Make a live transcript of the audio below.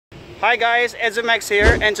Hi guys, Edzumax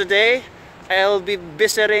here, and today I'll be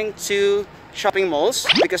visiting two shopping malls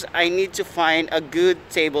because I need to find a good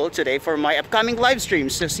table today for my upcoming live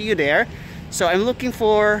streams. So see you there. So I'm looking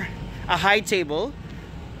for a high table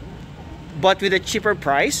but with a cheaper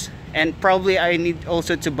price, and probably I need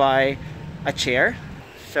also to buy a chair.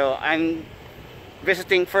 So I'm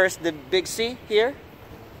visiting first the Big C here.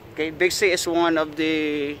 Okay, Big C is one of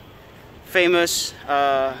the famous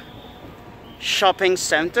shopping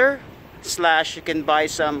center slash you can buy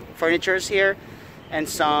some furnitures here and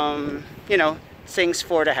some, you know, things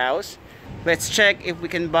for the house. Let's check if we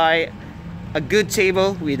can buy a good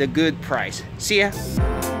table with a good price. See ya.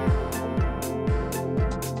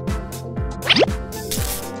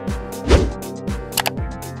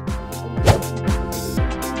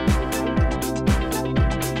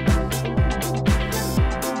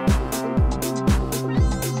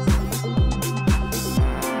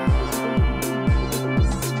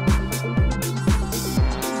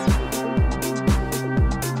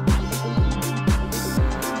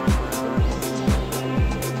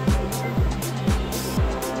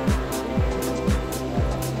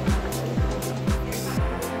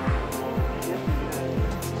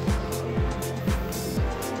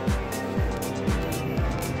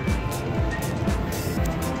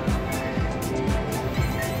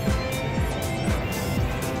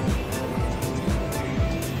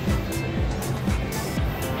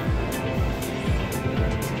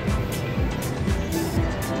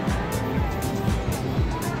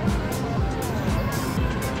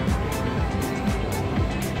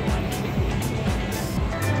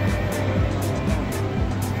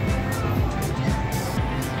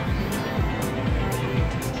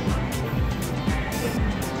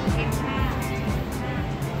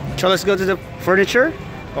 So let's go to the furniture,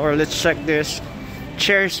 or let's check this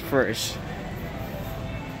chairs first.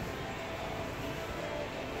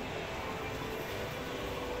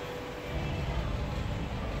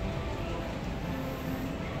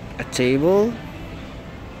 A table,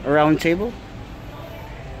 a round table.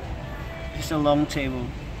 Just a long table,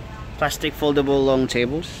 plastic foldable long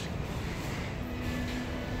tables,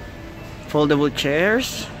 foldable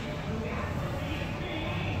chairs.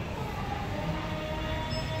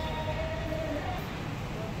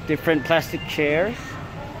 Different plastic chairs.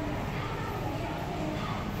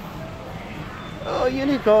 Oh,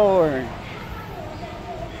 unicorn.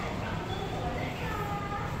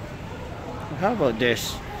 How about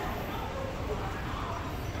this?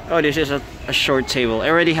 Oh, this is a short table. I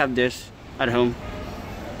already have this at home.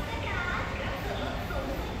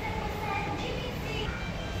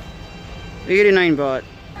 $89 baht.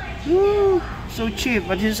 Woo, so cheap,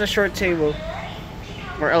 but this is a short table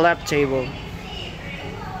or a lap table.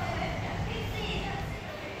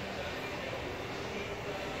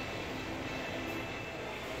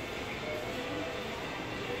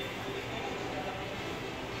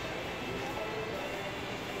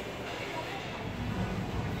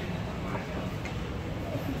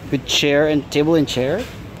 With chair and table and chair,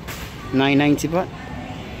 990 baht.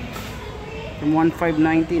 From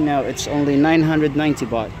 1590 now it's only 990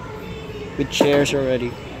 baht with chairs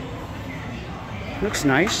already. Looks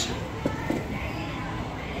nice.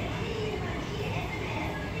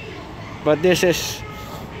 But this is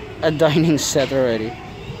a dining set already.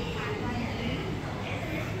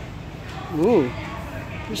 Ooh,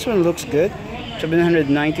 this one looks good.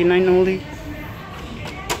 799 only.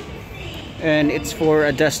 And it's for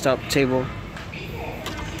a desktop table.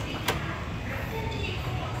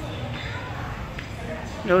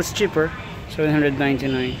 No, it's cheaper,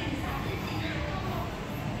 799.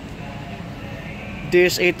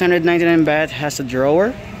 This 899 baht has a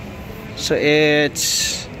drawer, so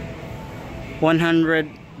it's 100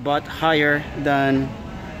 baht higher than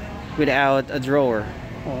without a drawer,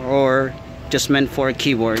 or just meant for a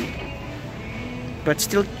keyboard. But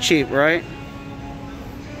still cheap, right?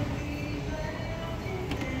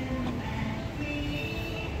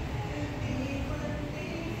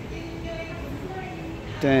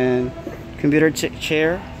 Then computer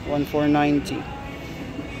chair, 1490.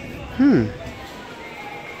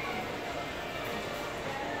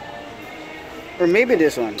 Or maybe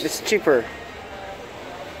this one, it's cheaper,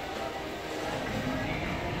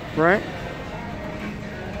 right?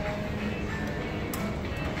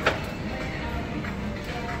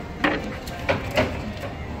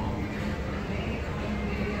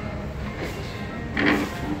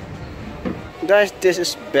 Guys, this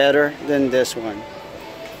is better than this one,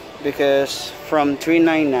 because from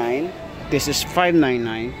 399 this is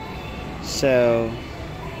 599, so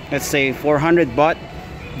let's say 400 baht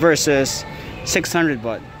versus 600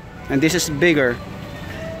 baht, and this is bigger,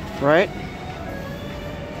 right?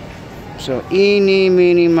 So eeny,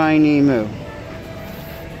 meeny, miny, moo.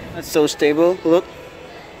 That's so stable. Look,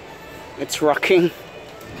 it's rocking.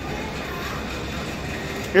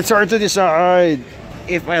 It's hard to decide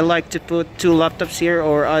if I like to put two laptops here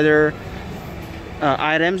or other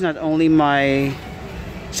items, not only my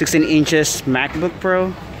 16 inches MacBook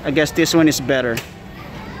Pro. I guess this one is better,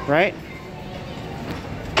 right?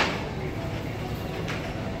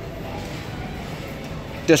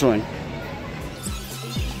 This one.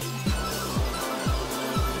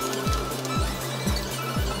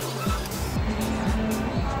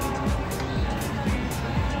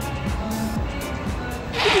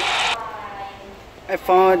 I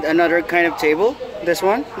found another kind of table. This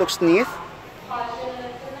one looks neat.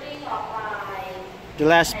 The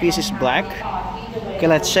last piece is black. Okay,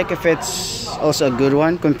 let's check if it's also a good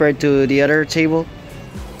one compared to the other table.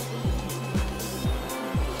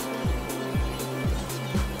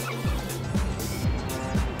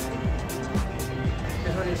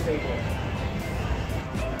 This one is stable.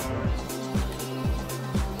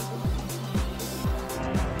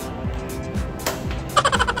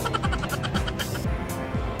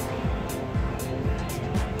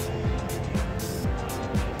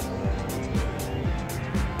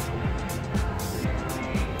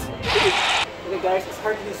 Okay guys, it's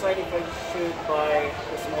hard to decide if I should buy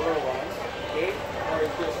the smaller one, okay, or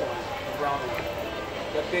this one, the brown one,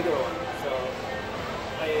 the bigger one. So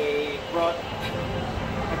I brought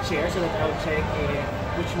a chair so that I'll check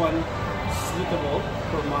which one is suitable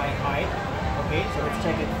for my height. Okay, so let's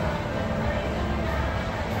check it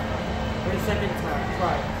for the second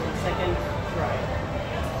try. For the second try.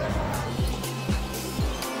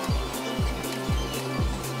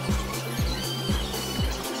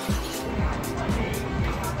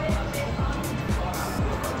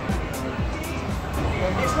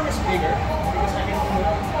 This one is bigger because I can put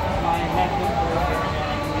my MacBook Pro here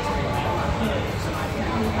and use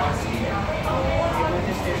it now. It will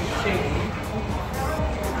just get shaky.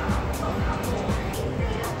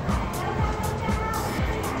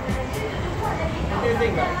 What do you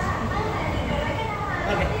think, guys?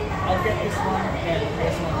 Okay, I'll get this one and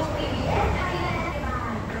this one as well.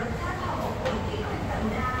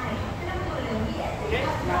 Okay,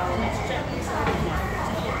 now let's check this out.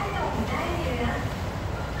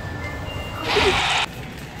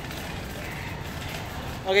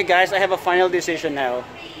 Okay guys, I have a final decision now.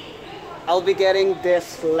 I'll be getting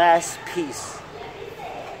this last piece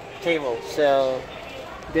table. So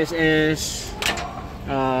this is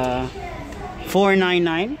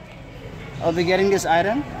 $499. I'll be getting this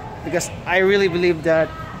item because I really believe that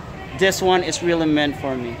this one is really meant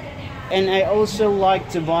for me. And I also like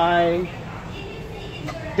to buy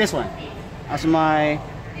this one as my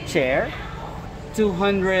chair.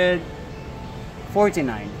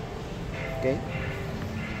 $249. Okay.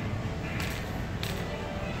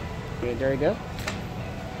 Okay, there you go.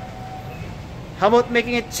 How about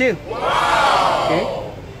making it 2? Wow! Okay.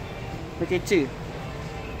 Make it 2.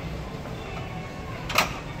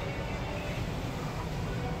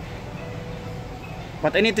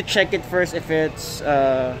 But I need to check it first if it's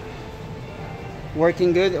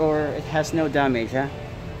working good or it has no damage, huh?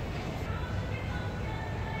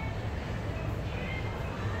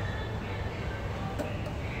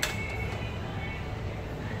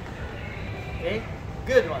 Okay,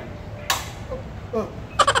 good one. Oh.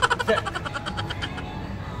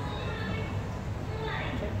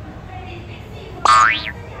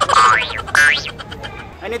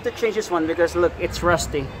 I need to change this one because look, it's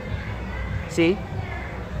rusty. See?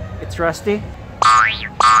 It's rusty.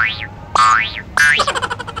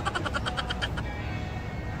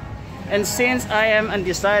 And since I am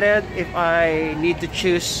undecided if I need to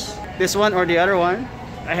choose this one or the other one,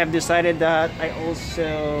 I have decided that I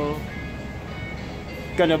also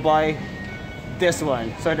gonna buy this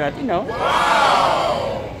one so that, you know,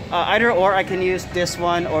 either or I can use this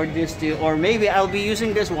one or this two, or maybe I'll be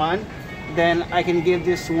using this one, then I can give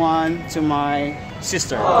this one to my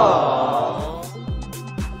sister. Aww.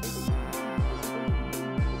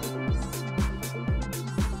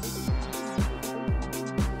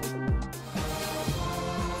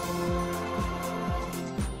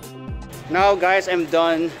 Now guys, I'm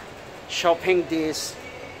done shopping these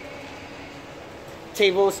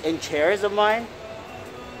tables and chairs of mine,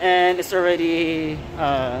 and it's already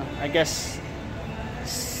I guess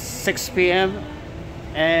 6 p.m.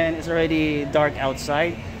 and it's already dark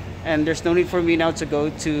outside, and there's no need for me now to go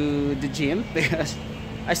to the gym because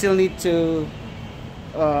I still need to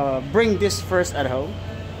bring this first at home.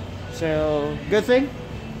 So good thing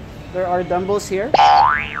there are dumbbells here, so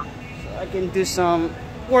I can do some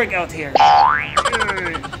workout here.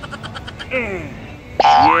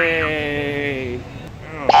 Yeah.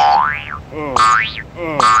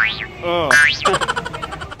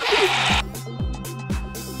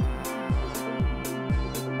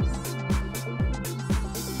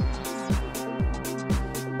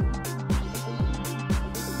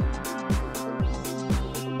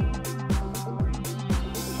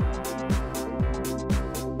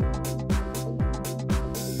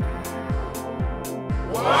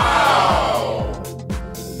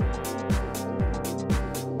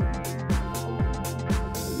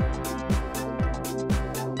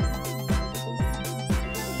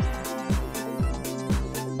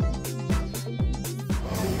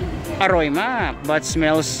 Aroma, but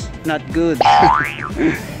smells not good.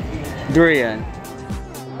 Durian.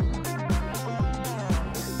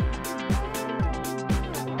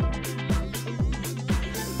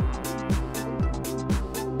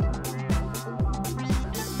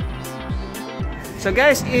 So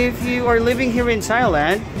guys, if you are living here in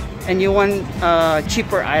Thailand and you want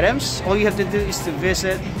cheaper items, all you have to do is to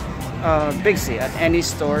visit Big C at any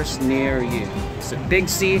stores near you. So Big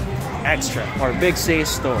C Extra or Big C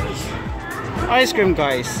stores. Ice cream,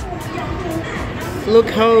 guys. Look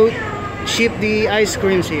how cheap the ice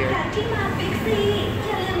creams here.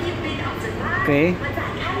 Okay,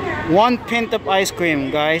 1 pint of ice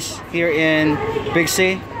cream, guys, here in Big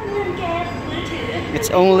C.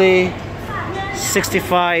 It's only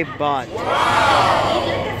 65 baht.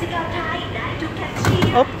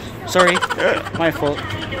 Oh, sorry, my fault.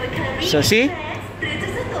 So see,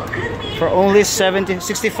 for only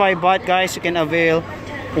 65 baht, guys, you can avail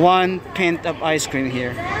 1 pint of ice cream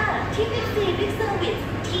here.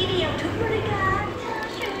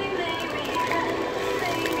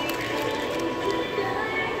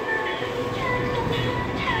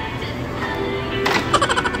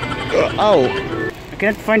 Oh, I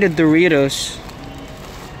can't find the Doritos.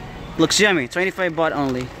 Looks yummy. 25 baht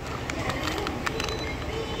only.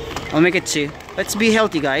 I'll make it 2. Let's be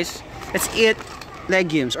healthy, guys. Let's eat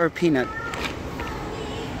legumes or peanut.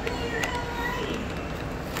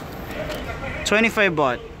 25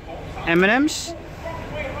 baht. M&M's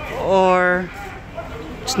or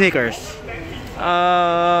Snickers?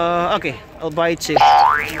 Okay, I'll buy 2.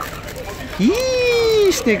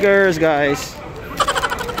 Yee, Snickers, guys.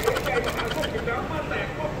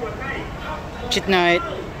 Cheat night.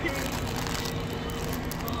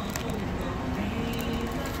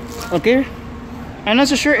 Okay, I'm not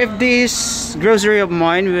so sure if this grocery of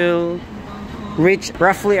mine will reach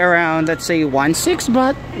roughly around, let's say 1.6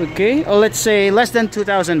 baht, okay, or let's say less than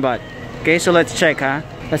 2,000 baht. Okay, so let's check, huh?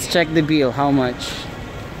 Let's check the bill, how much.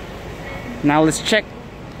 Now let's check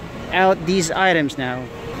out these items now.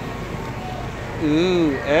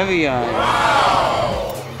 Ooh, Evian.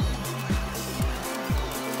 Wow.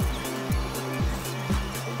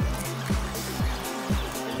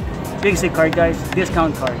 Big C card, guys,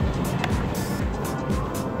 discount card.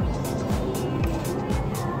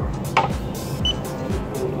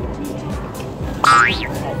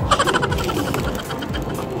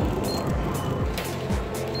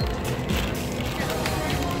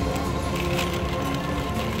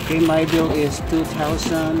 Okay, my bill is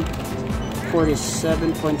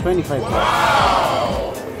 2,047.25.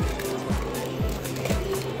 Wow.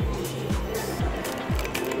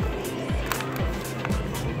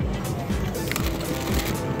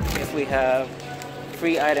 If we have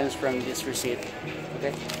free items from this receipt,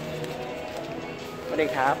 okay? What do you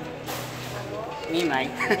have? Me,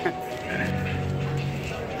 Mike.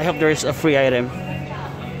 I hope there is a free item.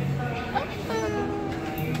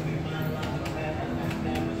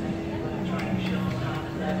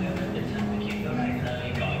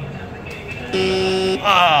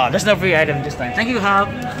 Ah, there's no free item this time. Thank you, Hab.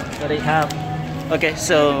 What I have. Okay,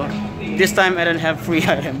 so this time I don't have free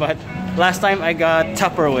item, but last time I got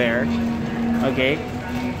Tupperware. Okay,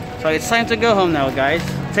 so it's time to go home now, guys.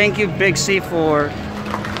 Thank you, Big C, for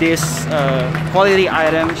these quality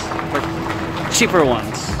items, but cheaper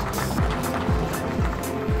ones.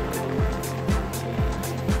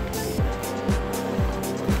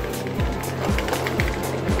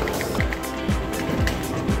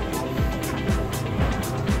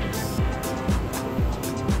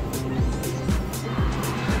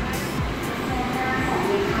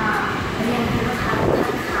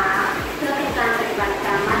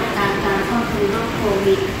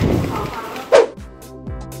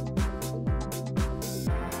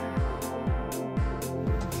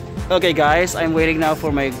 Okay guys, I'm waiting now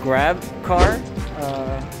for my Grab car.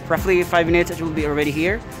 Roughly 5 minutes it will be already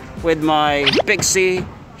here with my Big C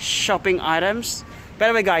shopping items. By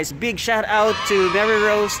the way guys, big shout out to Mary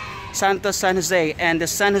Rose Santos San Jose and the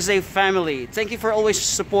San Jose family. Thank you for always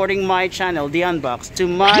supporting my channel, The Unboxed. To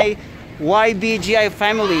my YBGI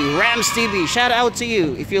family, Rams TV, shout out to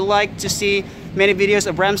you. If you like to see many videos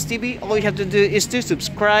of Rams TV, all you have to do is to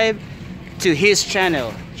subscribe to his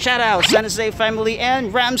channel. Shout out San Jose family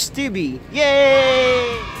and Rams TV.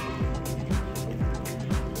 Yay!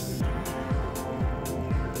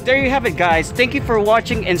 There you have it guys. Thank you for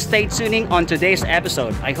watching and stay tuning on today's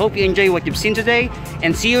episode. I hope you enjoy what you've seen today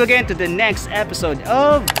and see you again to the next episode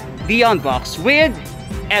of The Unboxed with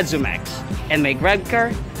Edzumax. And my Grab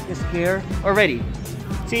car is here already.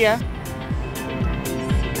 See ya!